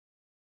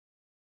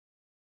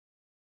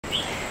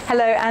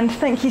Hello, and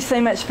thank you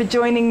so much for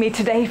joining me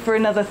today for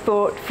another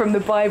thought from the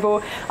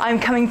Bible. I'm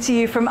coming to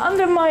you from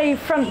under my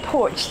front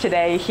porch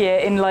today here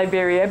in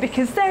Liberia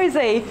because there is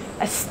a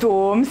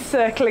storm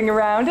circling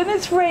around and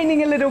it's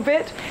raining a little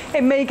bit.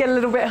 It may get a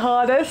little bit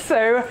harder,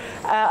 so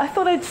I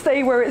thought I'd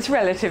stay where it's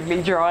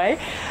relatively dry.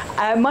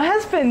 My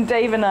husband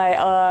Dave and I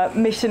are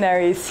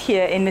missionaries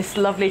here in this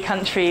lovely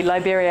country,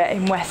 Liberia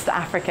in West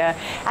Africa.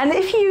 And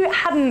if you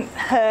hadn't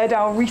heard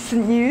our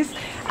recent news,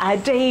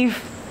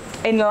 Dave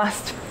in the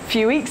last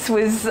few weeks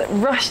was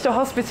rushed to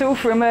hospital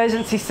for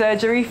emergency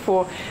surgery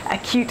for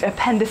acute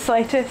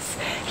appendicitis.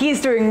 He is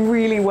doing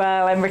really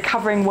well and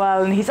recovering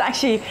well, and he's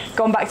actually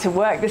gone back to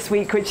work this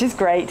week, which is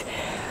great.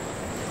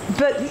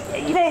 But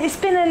you know, it's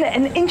been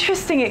an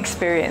interesting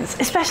experience,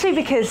 especially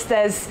because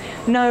there's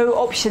no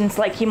options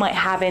like you might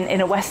have in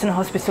a Western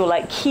hospital,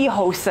 like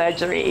keyhole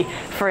surgery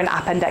for an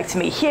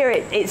appendectomy. Here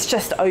it's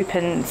just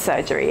open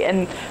surgery,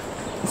 and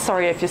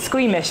sorry if you're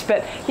squeamish,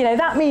 but you know,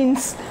 that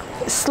means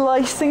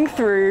slicing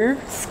through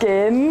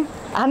skin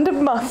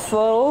and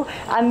muscle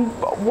and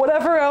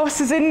whatever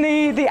else is in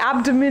the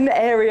abdomen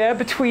area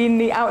between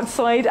the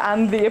outside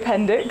and the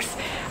appendix.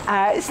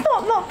 It's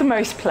not the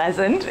most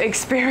pleasant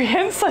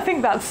experience, I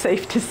think that's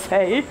safe to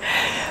say.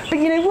 But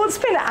you know, what's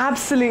been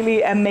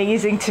absolutely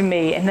amazing to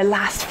me in the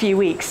last few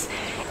weeks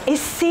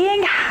is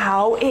seeing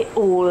how it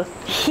all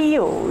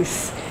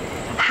heals.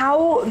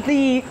 How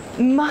the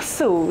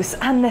muscles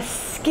and the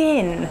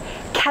skin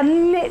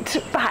can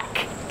knit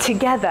back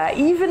together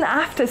even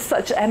after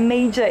such a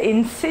major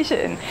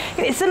incision.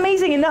 It's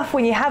amazing enough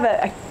when you have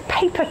a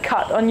paper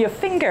cut on your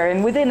finger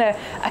and within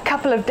a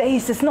couple of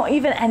days there's not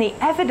even any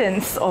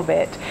evidence of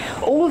it.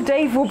 All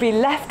Dave will be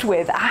left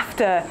with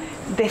after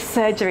this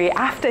surgery,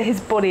 after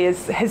his body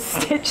has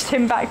stitched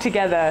him back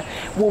together,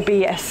 will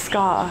be a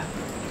scar.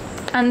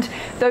 And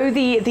though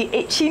the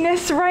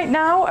itchiness right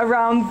now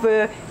around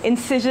the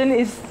incision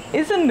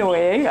is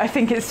annoying, I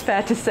think it's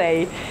fair to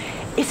say,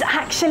 it's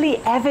actually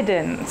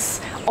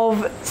evidence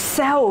of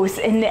cells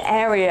in the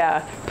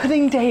area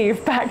putting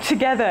Dave back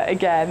together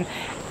again.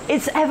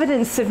 It's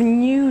evidence of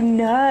new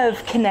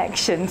nerve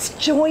connections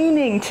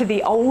joining to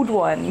the old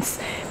ones,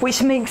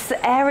 which makes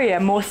the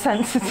area more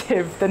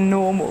sensitive than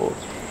normal.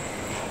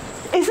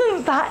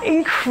 Isn't that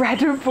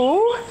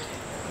incredible?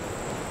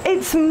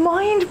 It's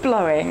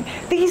mind-blowing.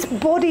 These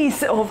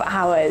bodies of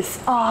ours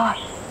are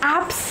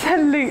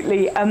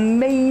absolutely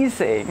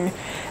amazing.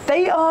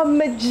 They are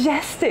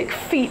majestic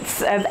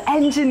feats of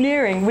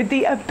engineering with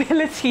the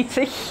ability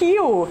to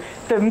heal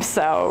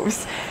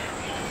themselves.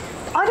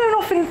 I don't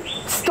often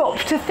stop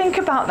to think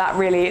about that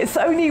really. It's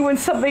only when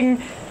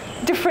something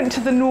different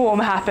to the norm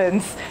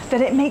happens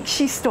that it makes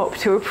you stop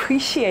to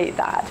appreciate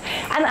that.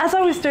 And as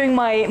I was doing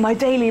my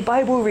daily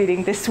Bible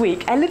reading this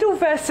week, a little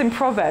verse in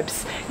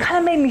Proverbs kind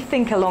of made me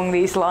think along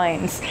these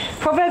lines.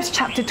 Proverbs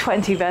chapter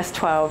 20 verse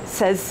 12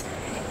 says,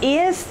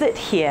 "Ears that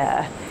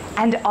hear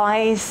and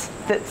eyes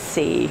that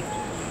see,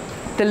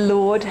 the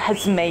Lord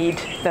has made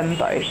them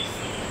both."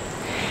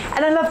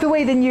 And I love the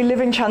way the New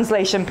Living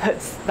Translation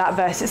puts that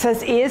verse. It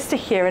says, "Ears to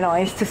hear and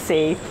eyes to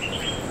see,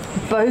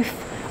 both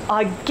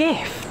are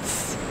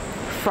gifts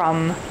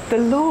from the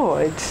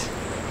Lord."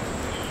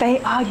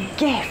 They are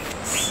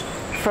gifts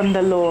from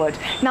the Lord.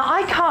 Now,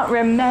 I can't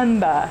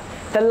remember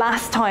the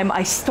last time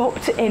I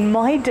stopped in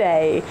my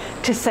day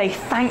to say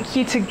thank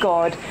you to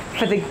God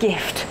for the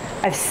gift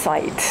of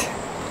sight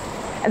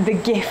and the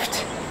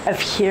gift of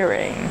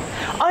hearing.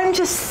 I'm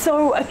just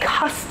so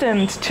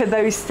accustomed to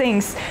those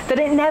things that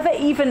it never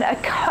even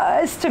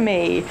occurs to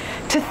me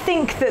to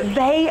think that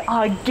they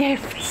are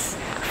gifts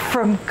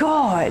from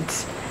God.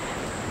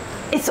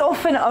 It's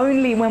often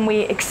only when we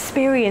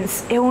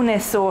experience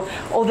illness or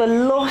the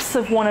loss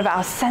of one of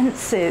our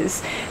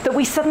senses that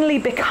we suddenly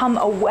become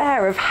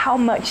aware of how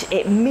much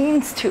it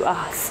means to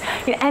us.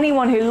 You know,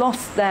 anyone who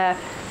lost their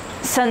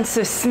sense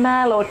of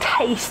smell or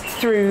taste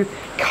through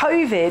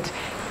COVID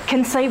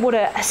can say what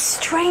a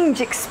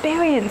strange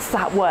experience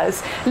that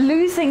was,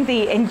 losing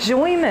the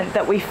enjoyment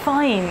that we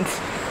find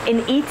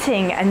in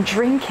eating and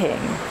drinking.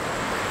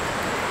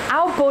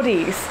 Our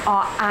bodies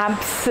are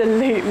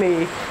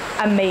absolutely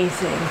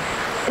amazing.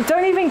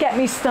 Don't even get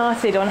me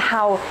started on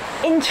how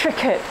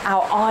intricate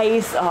our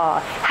eyes are,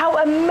 how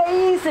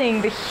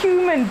amazing the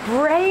human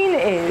brain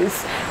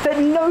is that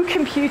no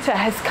computer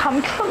has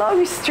come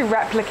close to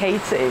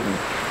replicating.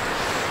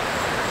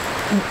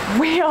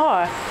 We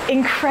are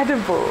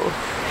incredible.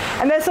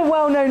 And there's a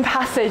well-known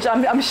passage,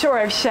 I'm sure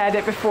I've shared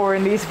it before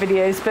in these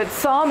videos, but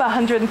Psalm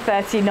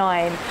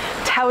 139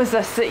 tells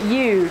us that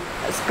you,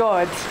 as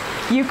God,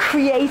 you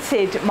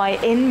created my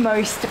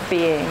inmost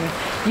being.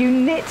 You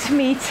knit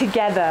me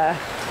together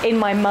in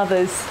my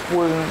mother's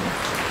womb.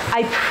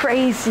 I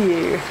praise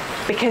you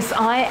because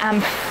I am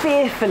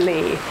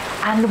fearfully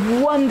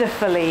and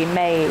wonderfully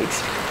made.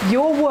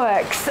 Your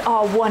works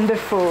are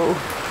wonderful.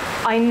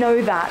 I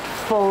know that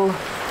full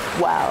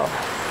well.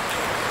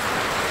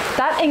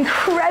 That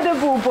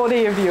incredible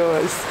body of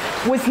yours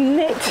was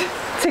knit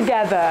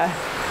together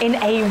in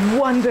a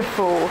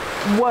wonderful,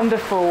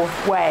 wonderful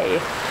way.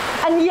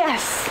 And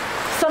yes,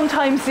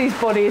 Sometimes these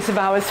bodies of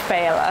ours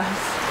fail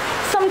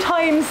us.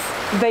 Sometimes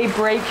they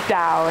break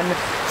down.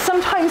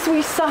 Sometimes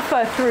we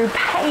suffer through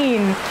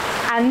pain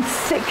and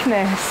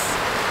sickness.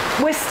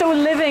 We're still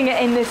living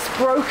in this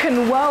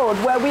broken world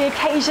where we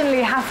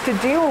occasionally have to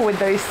deal with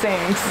those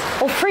things,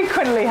 or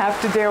frequently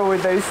have to deal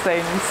with those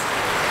things.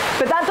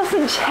 But that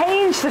doesn't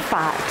change the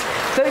fact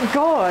that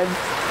God,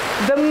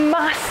 the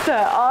master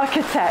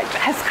architect,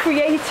 has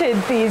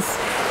created these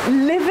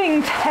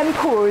living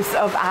temples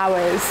of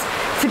ours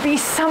to be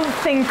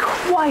something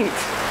quite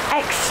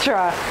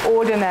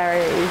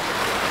extraordinary.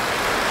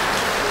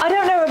 I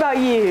don't know about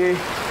you,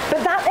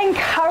 but that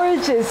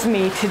encourages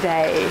me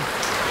today.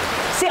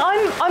 See,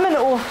 I'm an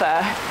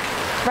author,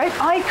 right?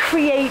 I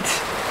create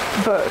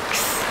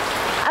books.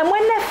 And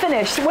when they're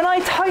finished, when I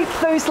type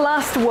those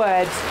last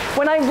words,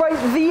 when I write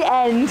the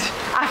end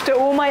after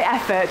all my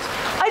effort,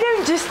 I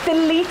don't just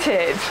delete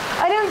it.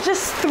 I don't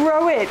just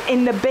throw it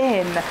in the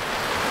bin.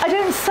 I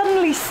don't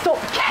suddenly stop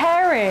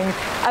caring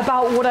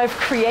about what I've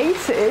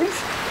created.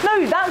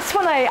 No, that's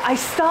when I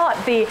start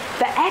the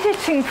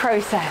editing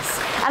process,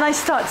 and I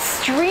start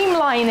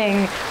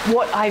streamlining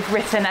what I've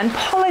written and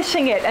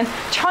polishing it and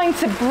trying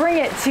to bring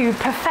it to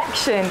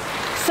perfection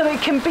so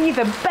it can be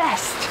the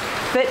best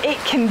that it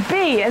can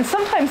be. And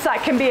sometimes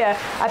that can be a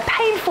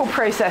painful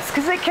process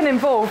because it can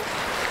involve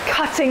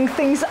cutting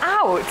things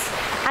out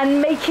and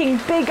making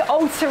big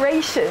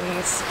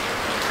alterations.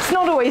 It's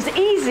not always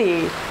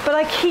easy, but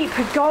I keep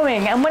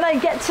going. And when I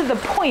get to the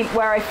point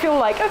where I feel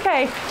like,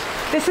 okay,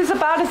 this is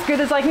about as good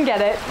as I can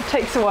get it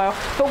takes a while,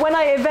 but when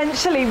I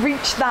eventually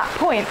reach that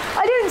point,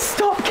 I don't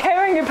stop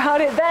caring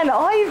about it then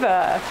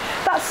either.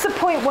 That's the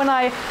point when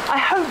I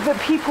hope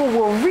that people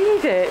will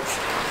read it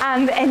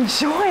and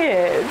enjoy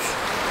it.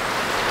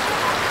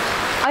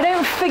 I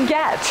don't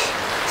forget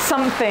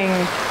something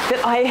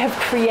that I have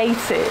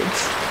created.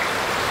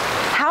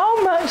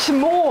 How much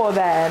more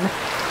then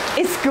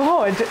is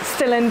God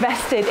still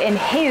invested in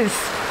his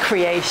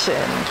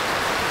creation?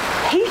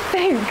 He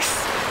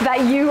thinks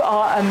that you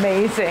are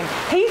amazing.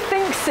 He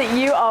thinks that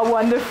you are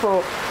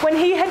wonderful. When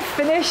he had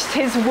finished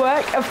his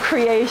work of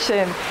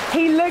creation,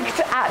 he looked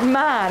at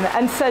man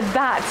and said,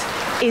 "That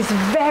is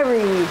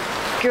very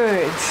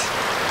good."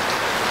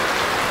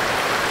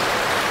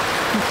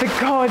 The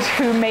God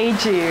who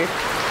made you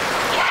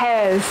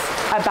cares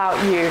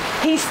about you.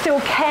 He still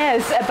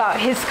cares about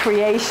his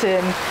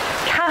creation.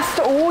 Cast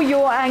all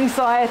your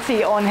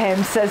anxiety on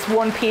him, says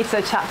 1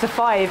 Peter chapter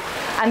 5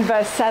 and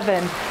verse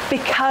 7,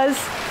 because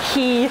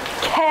he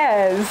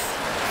cares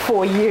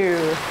for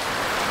you.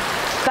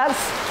 That's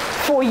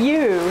for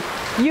you.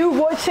 You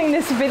watching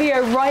this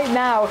video right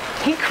now,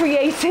 he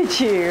created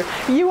you.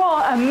 You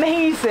are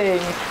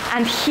amazing,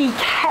 and he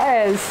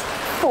cares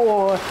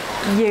for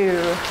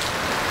you.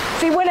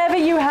 See, whenever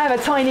you have a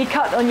tiny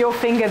cut on your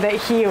finger that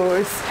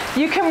heals,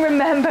 you can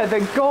remember the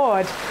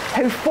God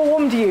who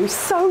formed you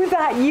so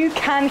that you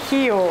can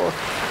heal.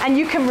 And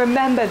you can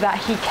remember that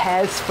he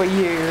cares for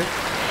you.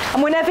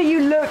 And whenever you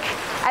look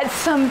at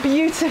some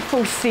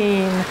beautiful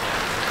scene,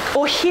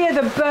 or hear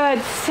the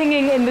birds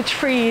singing in the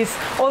trees,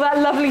 or that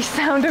lovely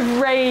sound of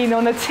rain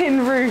on a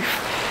tin roof,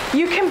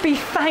 you can be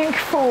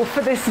thankful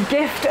for this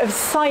gift of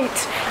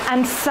sight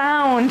and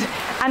sound,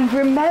 and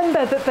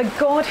remember that the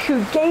God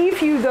who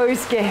gave you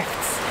those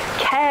gifts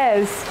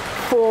cares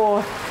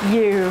for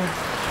you.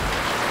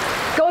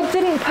 God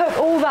didn't put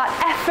all that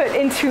effort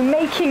into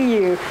making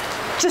you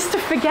just to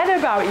forget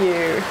about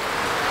you.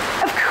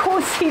 Of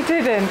course he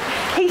didn't.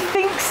 He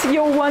thinks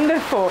you're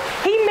wonderful.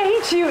 He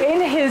made you in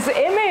his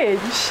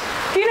image.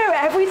 Do you know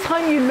every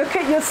time you look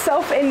at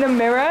yourself in the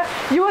mirror,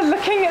 you are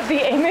looking at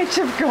the image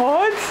of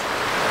God?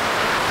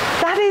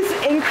 That is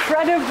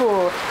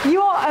incredible.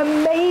 You are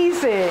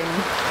amazing.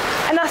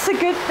 And that's a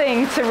good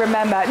thing to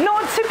remember.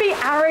 Not to be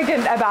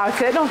arrogant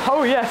about it.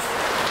 Oh yes,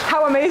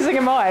 how amazing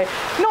am I?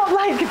 Not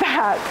like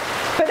that.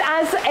 But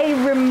as a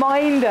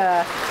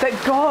reminder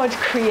that God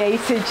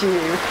created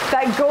you,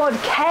 that God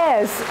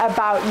cares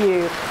about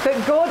you,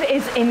 that God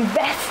is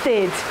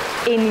invested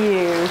in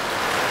you.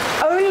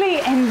 Only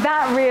in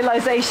that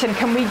realization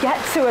can we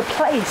get to a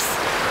place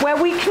where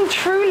we can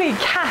truly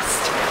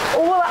cast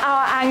all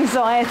our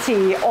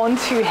anxiety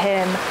onto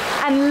him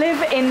and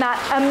live in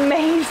that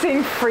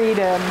amazing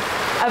freedom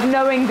of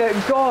knowing that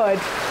God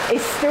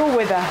is still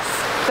with us,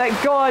 that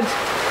God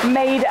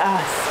made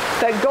us,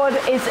 that God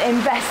is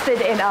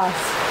invested in us,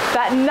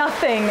 that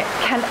nothing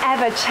can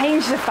ever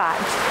change the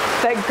fact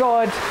that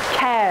God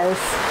cares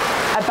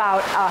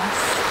about us.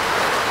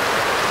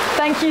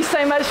 Thank you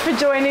so much for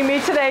joining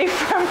me today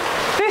from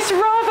this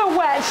rather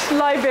wet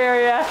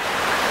Liberia.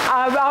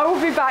 I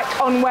will be back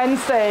on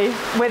Wednesday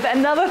with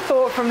another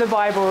thought from the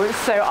Bible,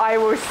 so I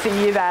will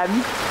see you then.